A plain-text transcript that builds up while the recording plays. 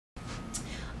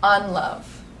on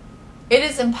love. It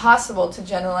is impossible to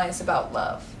generalize about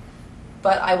love,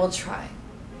 but I will try.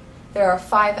 There are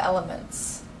 5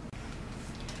 elements.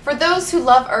 For those who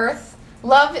love earth,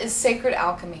 love is sacred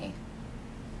alchemy,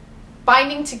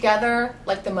 binding together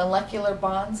like the molecular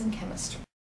bonds in chemistry.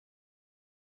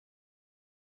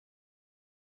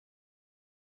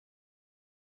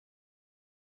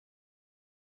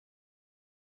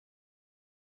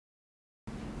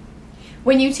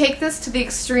 When you take this to the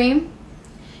extreme,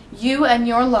 you and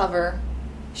your lover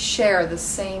share the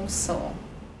same soul.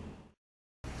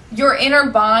 Your inner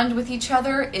bond with each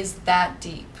other is that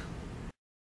deep.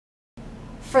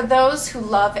 For those who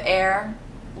love air,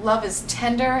 love is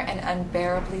tender and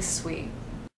unbearably sweet.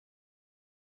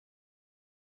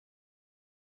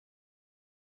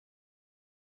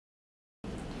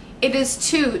 It is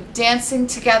 2 dancing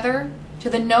together to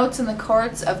the notes and the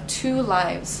chords of 2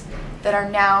 lives that are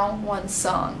now one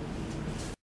song.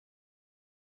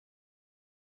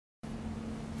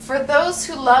 For those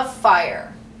who love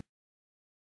fire,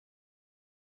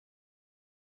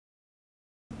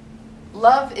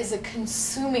 love is a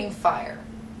consuming fire.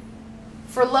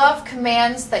 For love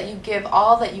commands that you give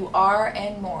all that you are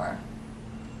and more.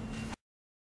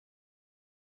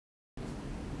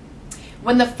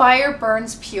 When the fire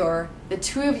burns pure, the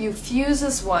 2 of you fuse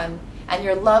as one, and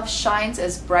your love shines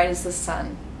as bright as the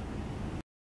sun.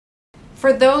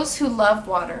 For those who love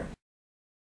water,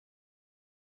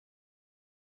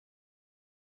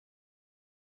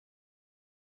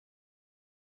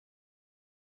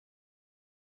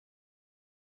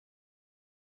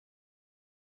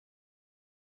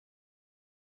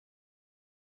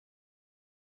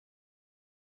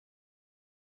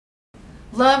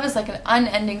 love is like an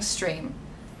unending stream,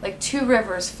 like 2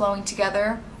 rivers flowing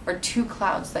together or 2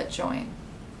 clouds that join.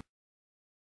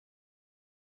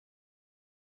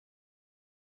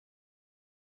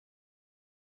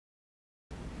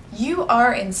 You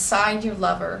are inside your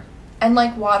lover, and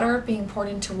like water being poured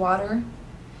into water,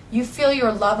 you feel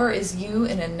your lover is you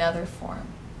in another form.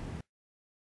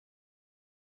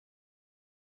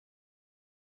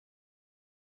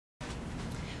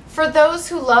 For those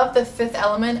who love the 5th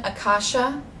element,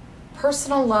 Akasha,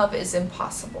 personal love is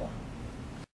impossible.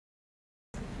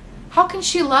 How can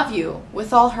she love you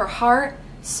with all her heart,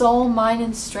 soul, mind,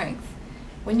 and strength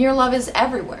when your love is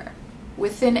everywhere,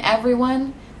 within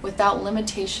everyone, without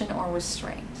limitation or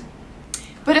restraint?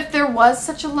 But if there was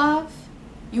such a love,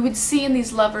 you would see in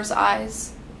these lovers'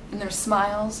 eyes, in their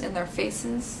smiles, in their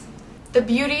faces, the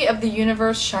beauty of the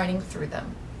universe shining through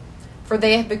them, for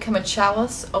they have become a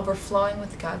chalice overflowing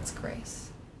with God's grace.